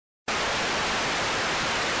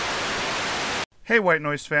Hey White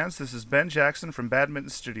Noise fans, this is Ben Jackson from Badminton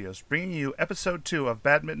Studios, bringing you episode 2 of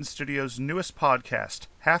Badminton Studios' newest podcast,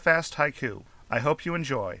 Half-Assed Haiku. I hope you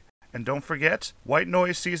enjoy. And don't forget, White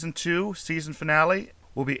Noise Season 2 season finale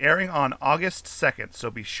will be airing on August 2nd,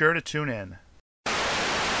 so be sure to tune in.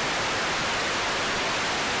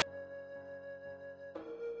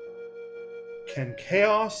 Can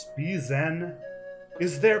chaos be zen?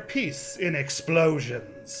 Is there peace in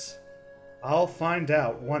explosions? I'll find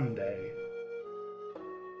out one day.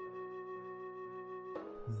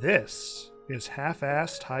 This is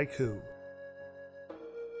Half-Assed Haiku.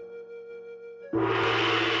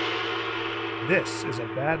 This is a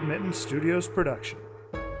Badminton Studios production.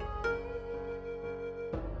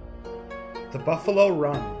 The buffalo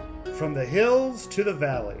run. From the hills to the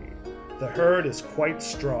valley, the herd is quite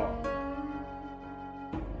strong.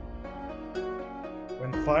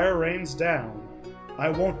 When fire rains down, I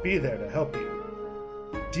won't be there to help you.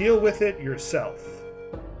 Deal with it yourself.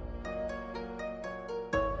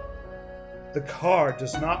 The car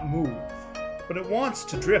does not move, but it wants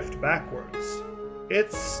to drift backwards.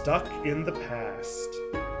 It's stuck in the past.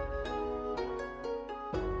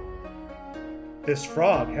 This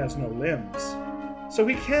frog has no limbs, so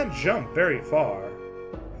he can't jump very far.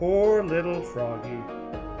 Poor little Froggy.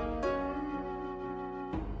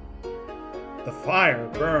 The fire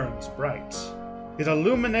burns bright. It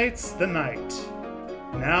illuminates the night.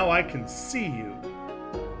 Now I can see you.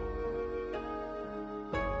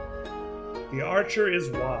 The archer is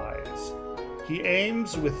wise. He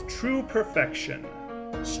aims with true perfection,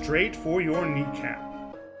 straight for your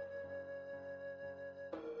kneecap.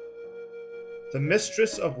 The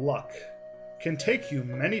mistress of luck can take you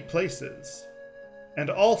many places, and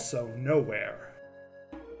also nowhere.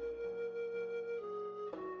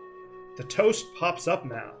 The toast pops up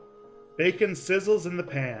now. Bacon sizzles in the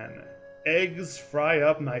pan. Eggs fry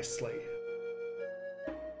up nicely.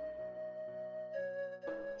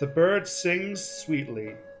 The bird sings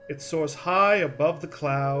sweetly. It soars high above the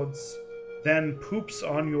clouds, then poops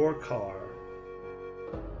on your car.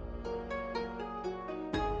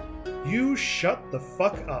 You shut the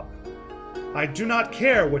fuck up. I do not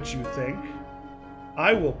care what you think.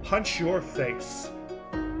 I will punch your face.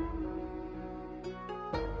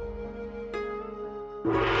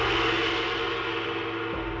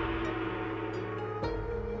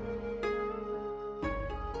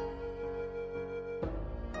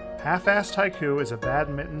 Half-Assed Haiku is a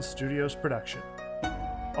Badminton Studios production.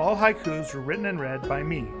 All haikus were written and read by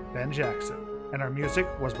me, Ben Jackson, and our music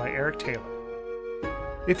was by Eric Taylor.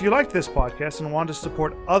 If you liked this podcast and want to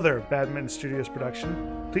support other Badminton Studios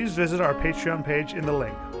production, please visit our Patreon page in the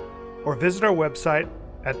link, or visit our website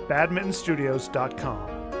at badmintonstudios.com.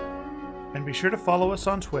 And be sure to follow us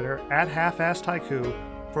on Twitter at Half-Assed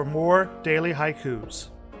Haiku for more daily haikus.